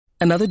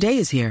Another day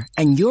is here,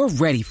 and you're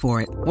ready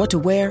for it. What to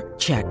wear?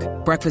 Check.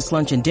 Breakfast,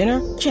 lunch, and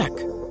dinner? Check.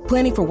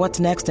 Planning for what's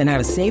next and how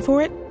to save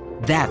for it?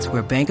 That's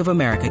where Bank of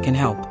America can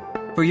help.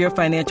 For your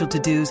financial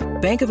to-dos,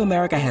 Bank of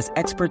America has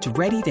experts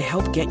ready to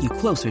help get you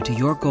closer to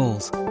your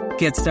goals.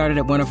 Get started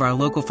at one of our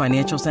local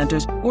financial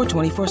centers or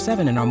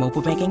 24/7 in our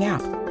mobile banking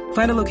app.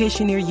 Find a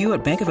location near you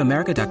at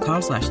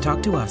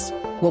bankofamerica.com/talktous.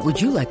 What would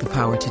you like the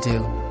power to do?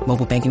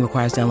 Mobile banking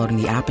requires downloading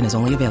the app and is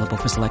only available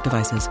for select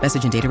devices.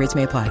 Message and data rates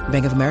may apply.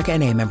 Bank of America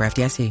N.A., member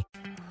FDIC.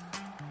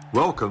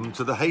 Welcome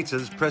to the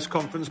Haters Press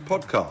Conference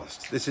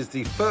podcast. This is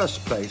the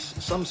first place,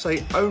 some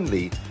say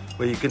only,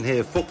 where you can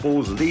hear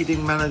football's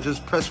leading managers'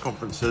 press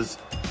conferences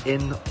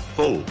in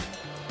full.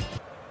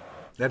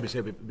 Let me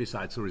say,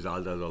 besides the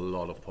result, there's a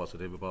lot of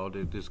positive about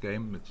this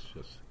game. It's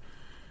just,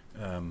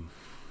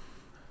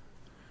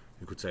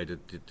 you could say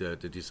that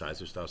the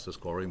decisive stuff, the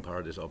scoring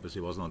part, is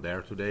obviously was not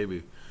there today.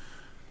 We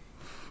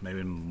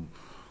maybe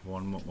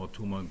one or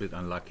two more a bit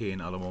unlucky, in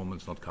other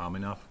moments not calm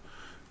enough,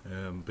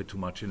 a bit too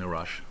much in a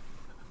rush.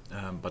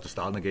 But the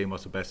start of the game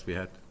was the best we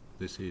had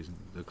this season.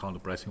 The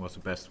counter-pressing was the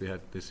best we had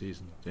this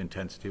season. The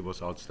intensity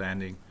was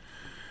outstanding.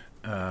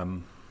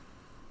 And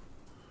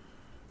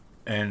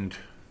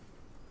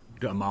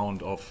the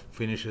amount of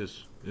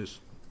finishes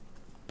is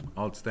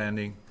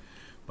outstanding.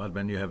 But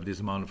when you have this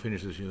amount of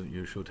finishes,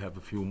 you should have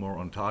a few more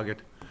on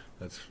target.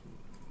 That's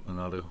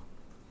another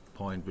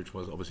point which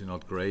was obviously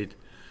not great.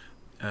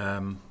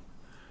 And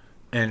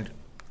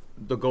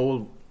the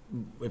goal,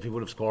 if he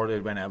would have scored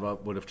it whenever,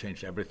 would have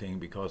changed everything,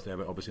 because they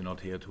were obviously not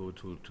here to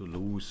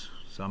lose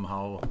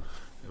somehow.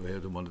 They were here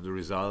to want the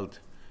result,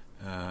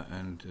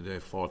 and they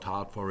fought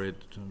hard for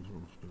it.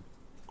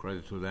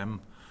 Credit to them.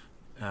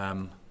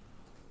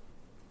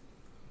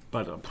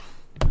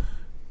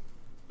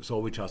 So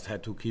we just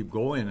had to keep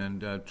going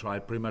and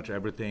tried pretty much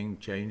everything,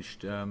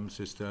 changed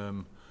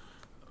system,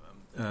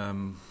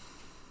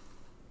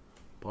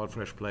 bought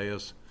fresh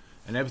players,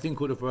 and everything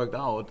could have worked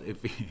out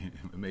if we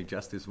made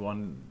just this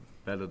one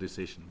better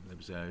decision. It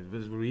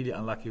was really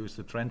unlucky with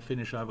the Trent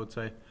finish, I would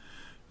say.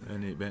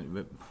 And I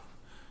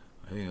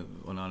think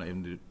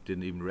Onana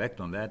didn't even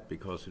react on that,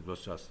 because it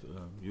was just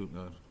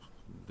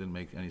didn't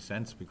make any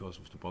sense, because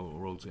if the ball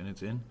rolls in,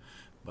 it's in,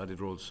 but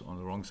it rolls on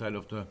the wrong side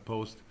of the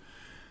post.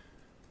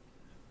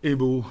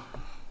 Ibu,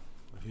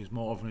 he's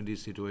more often in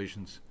these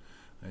situations.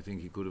 I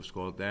think he could have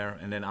scored there,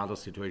 and then other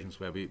situations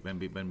where when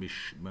we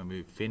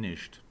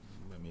finished,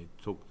 when we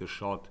took the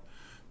shot.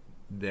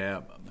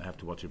 There, I have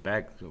to watch it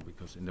back,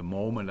 because in the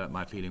moment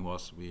my feeling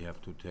was we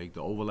have to take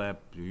the overlap,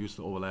 use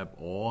the overlap,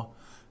 or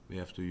we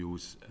have to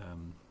use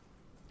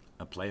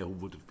a player who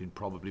would have been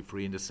probably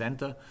free in the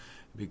center,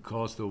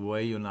 because the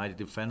way United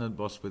defended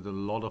was with a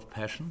lot of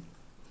passion.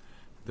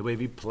 The way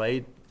we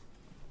played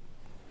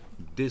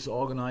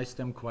disorganized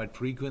them quite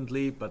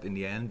frequently, but in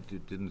the end you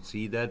didn't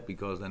see that,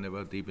 because then they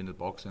were deep in the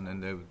box and then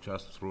they would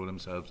just throw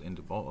themselves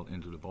into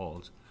the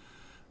balls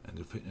and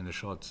the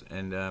shots.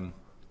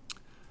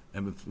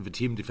 And with a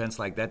team defense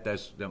like that,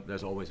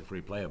 there's always a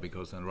free player,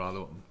 because then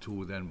rather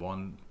two than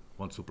one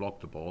wants to block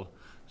the ball,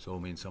 so it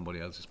means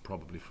somebody else is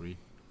probably free.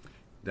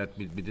 That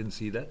we didn't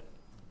see that,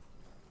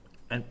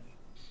 and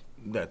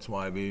that's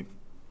why we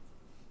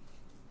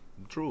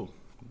drew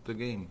the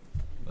game.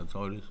 That's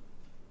how it is.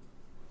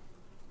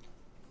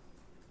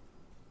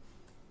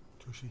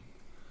 Joshi.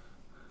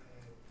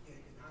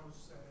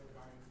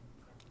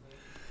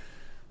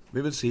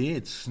 We will see.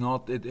 It's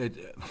not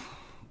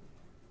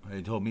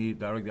He told me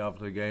directly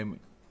after the game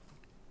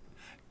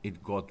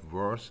it got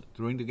worse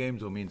during the game,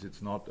 so it means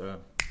it's not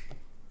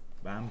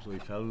bam, so he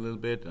fell a little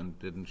bit and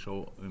didn't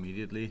show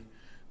immediately,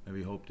 and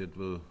we hoped it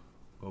will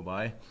go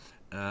by.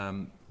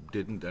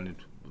 Didn't, and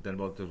there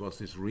was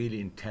this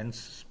really intense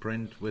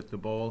sprint with the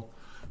ball,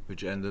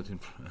 which ended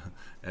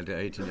at the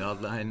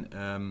 18-yard line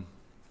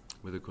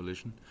with a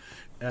collision.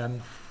 I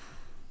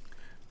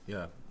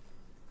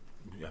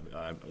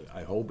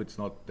hope it's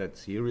not that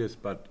serious,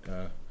 but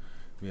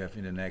we have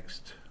in the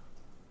next,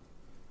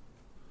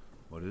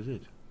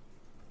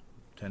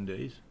 10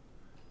 days?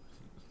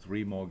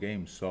 3 more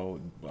games, so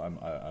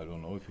I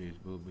don't know if he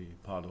will be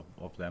part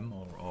of them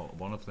or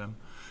one of them.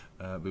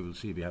 We will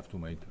see. We have to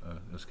make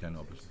a scan,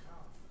 obviously.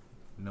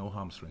 No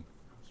hamstring.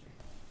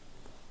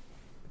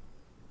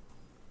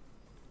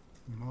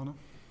 Milano?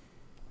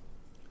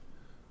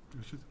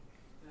 Richard?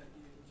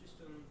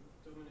 Just on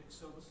Dominic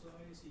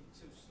Szoboszlai, is he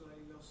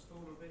slightly lost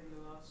form a bit in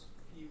the last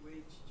few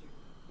weeks?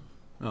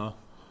 No,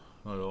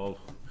 not at all.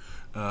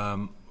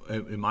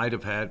 It might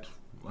have had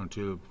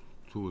until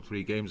 2 or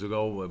 3 games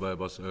ago, where there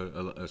was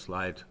a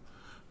slight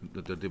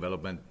the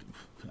development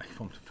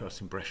from the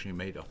first impression he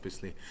made.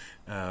 Obviously,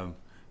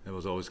 it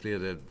was always clear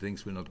that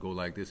things will not go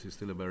like this. He's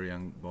still a very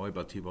young boy,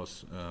 but he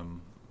was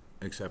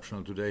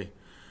exceptional today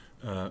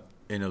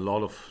in a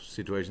lot of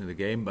situations in the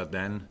game. But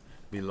then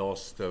we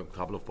lost a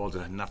couple of balls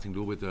that had nothing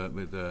to do with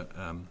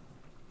the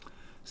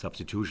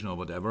substitution or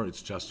whatever.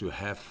 It's just you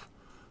have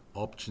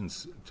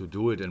options to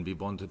do it, and we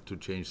wanted to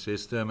change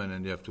system, and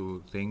then you have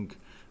to think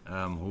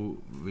who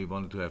we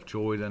wanted to have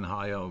Joey then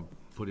higher,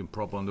 put him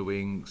proper on the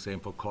wing. Same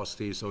for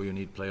Costi. So you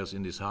need players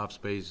in these half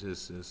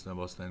spaces. There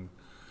was then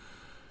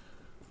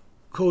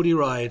Cody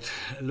right,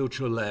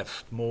 Lucho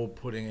left, Mo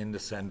putting in the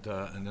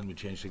center, and then we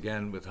changed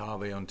again with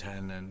Harvey on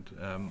 10, and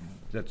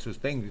that's the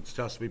thing. It's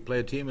just we play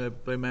a team, they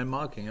play man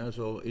marking,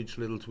 so each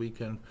little tweak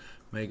can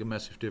make a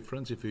massive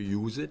difference if you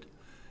use it.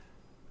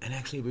 And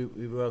actually,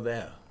 we were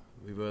there.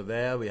 We were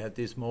there. We had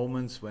these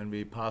moments when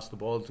we passed the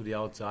ball to the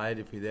outside.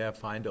 If we there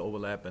find the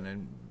overlap, and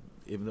then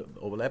even the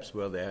overlaps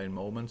were there in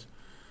moments,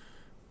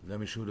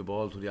 then we shoot the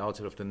ball to the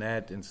outside of the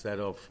net instead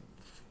of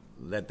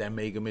let them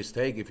make a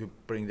mistake. If you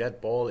bring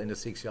that ball in the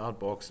 6-yard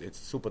box, it's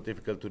super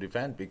difficult to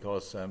defend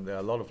because there are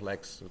a lot of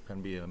legs. It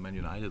can be a Man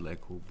United leg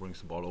who brings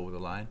the ball over the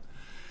line.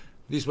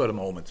 These were the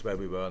moments where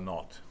we were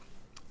not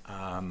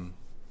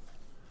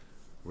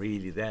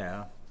really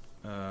there.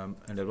 And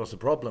that was the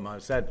problem. I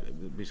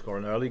said we score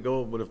an early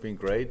goal would have been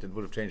great. It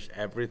would have changed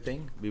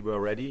everything. We were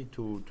ready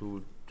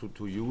to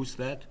use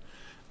that,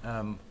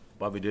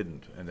 but we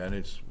didn't. And then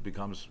it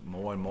becomes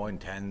more and more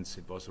intense.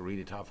 It was a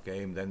really tough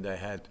game. Then they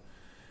had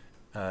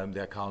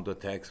their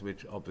counter-attacks,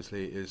 which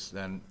obviously is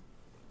then,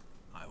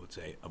 I would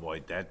say,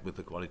 avoid that with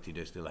the quality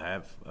they still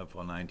have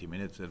for 90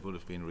 minutes. That would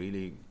have been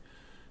really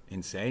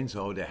insane.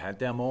 So they had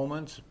their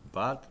moments,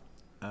 but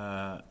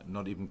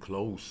not even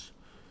close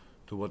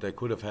to what they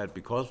could have had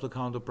because of the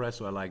counter-press.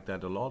 So I like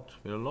that a lot.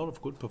 We had a lot of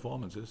good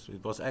performances.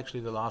 It was actually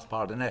the last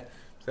part. And I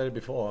said it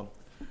before,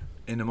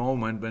 in the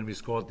moment when we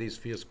scored these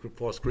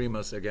 4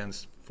 screamers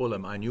against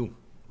Fulham, I knew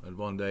that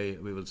one day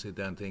we will sit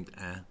there and think,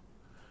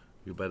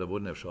 you better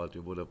wouldn't have shot,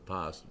 you would have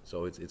passed.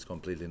 So it's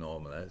completely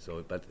normal.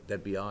 So, but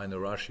that we are in a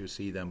rush, you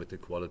see them with the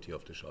quality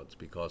of the shots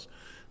because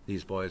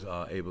these boys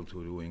are able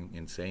to do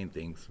insane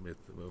things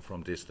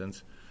from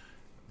distance.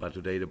 But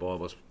today the ball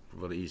was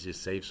the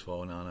easiest saves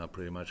for Onana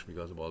pretty much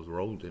because the ball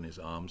rolled in his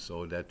arms.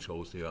 So that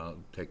shows the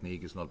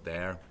technique is not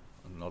there,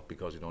 not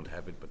because you don't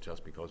have it, but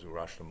just because you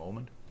rush the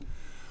moment.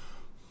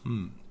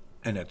 And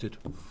that's it.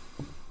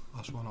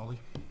 Last one, Ollie.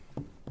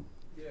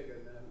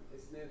 Jurgen,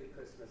 it's nearly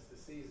Christmas. The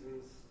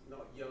season's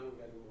not young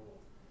anymore.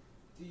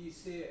 Do you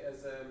see it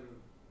as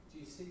do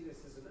you see this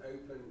as an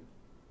open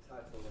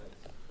title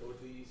race, or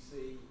do you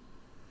see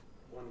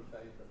one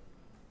favourite?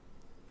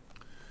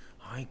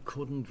 I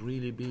couldn't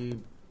really be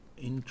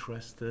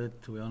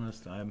interested, to be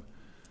honest.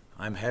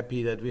 I'm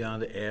happy that we are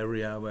in the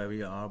area where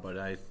we are, but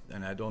I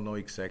don't know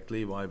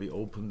exactly why we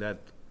opened that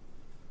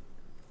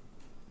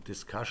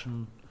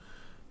discussion,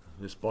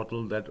 this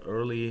bottle that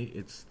early.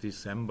 It's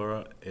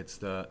December. It's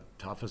the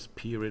toughest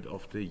period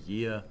of the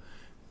year.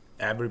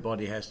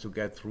 Everybody has to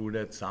get through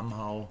that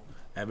somehow.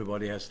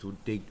 Everybody has to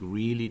dig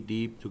really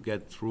deep to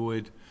get through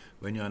it.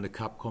 When you're in the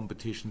cup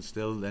competition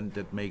still, then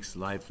that makes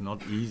life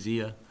not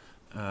easier.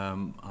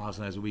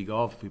 Arsenal has a week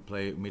off. We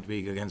play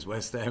midweek against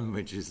West Ham,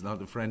 which is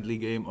not a friendly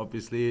game,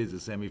 obviously.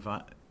 It's a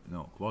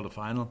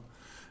quarterfinal.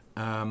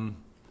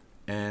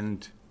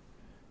 And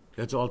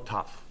that's all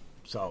tough.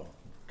 So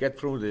get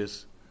through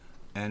this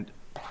and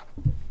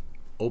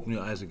open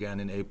your eyes again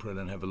in April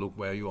and have a look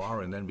where you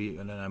are, and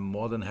then I'm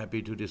more than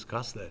happy to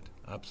discuss that.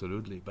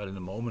 Absolutely. But in the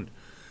moment,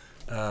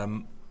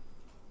 I'm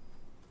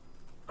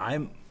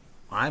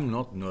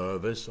not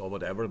nervous or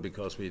whatever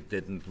because we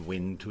didn't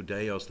win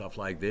today or stuff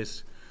like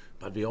this.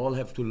 But we all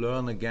have to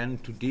learn again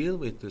to deal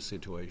with the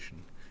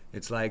situation.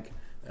 It's like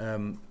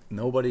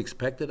nobody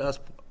expected us.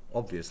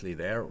 Obviously,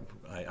 there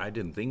I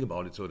didn't think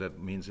about it, so that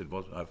means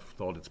I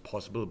thought it's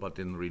possible, but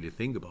didn't really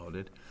think about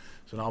it.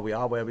 So now we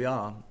are where we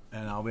are,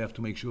 and now we have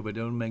to make sure we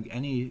don't make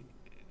any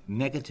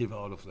negative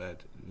out of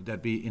that.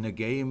 That we in a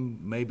game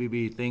maybe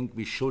we think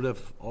we should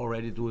have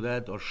already do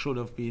that or should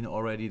have been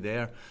already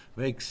there.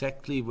 We're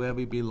exactly where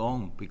we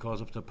belong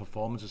because of the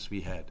performances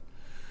we had.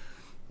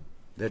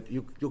 That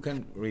you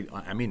can read.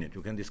 I mean it.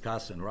 You can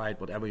discuss and write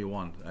whatever you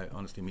want. I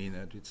honestly mean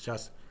it. It's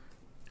just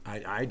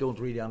I don't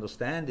really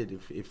understand it.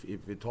 If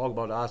we talk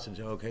about us and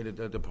say okay,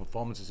 the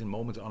performances in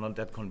moments are not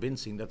that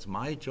convincing. That's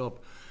my job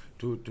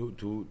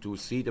to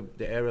see the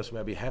areas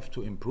where we have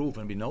to improve,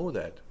 and we know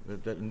that.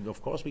 And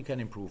of course we can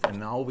improve. And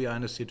now we are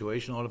in a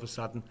situation all of a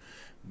sudden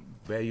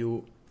where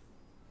you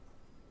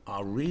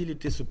are really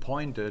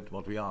disappointed.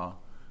 What we are.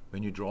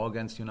 When you draw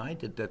against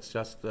United, that's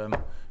just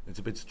it's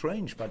a bit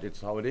strange, but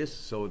it's how it is.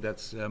 So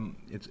that's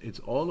it's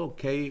all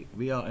okay.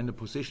 We are in the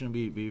position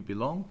we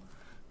belong,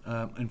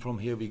 and from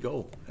here we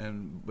go.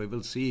 And we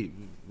will see.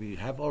 We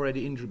have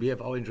already injury. We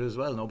have our injuries as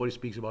well. Nobody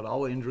speaks about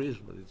our injuries,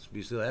 but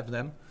we still have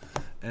them,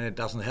 and it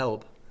doesn't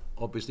help.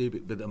 Obviously,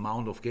 with the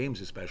amount of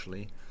games,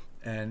 especially,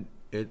 and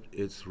it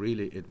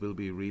will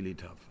be really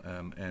tough.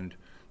 And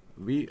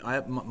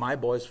my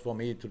boys for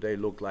me today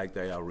look like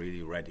they are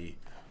really ready.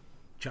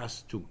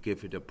 Just to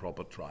give it a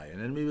proper try. And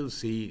then we will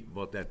see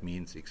what that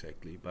means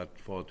exactly. But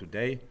for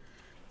today,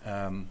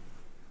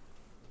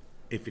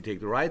 if we take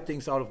the right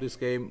things out of this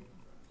game,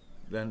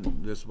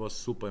 then this was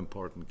super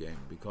important game.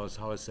 Because,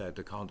 how I said,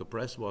 the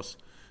counter-press was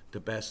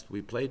the best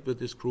we played with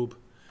this group.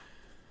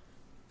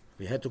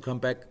 We had to come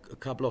back a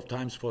couple of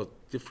times for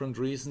different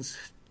reasons.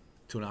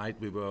 Tonight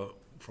we were,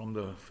 from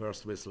the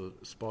first whistle,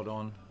 spot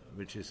on,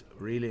 which is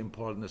really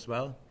important as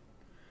well.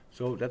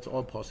 So that's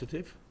all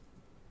positive.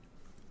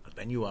 But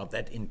when you are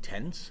that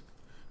intense,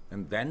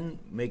 and then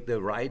make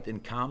the right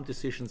and calm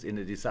decisions in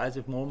the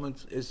decisive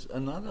moments is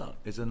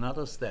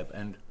another step,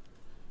 and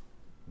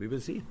we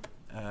will see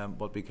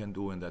what we can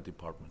do in that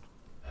department.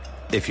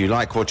 If you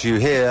like what you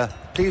hear,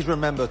 please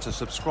remember to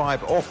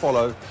subscribe or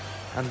follow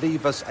and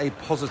leave us a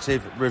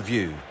positive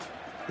review.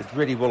 It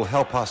really will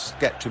help us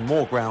get to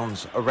more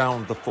grounds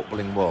around the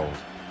footballing world.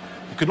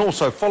 You can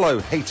also follow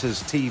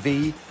Haters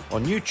TV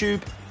on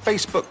YouTube,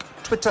 Facebook,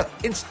 Twitter,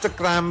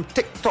 Instagram,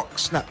 TikTok,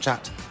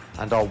 Snapchat,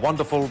 and our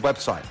wonderful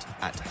website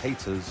at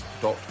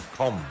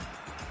haters.com.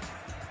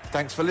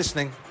 Thanks for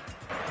listening.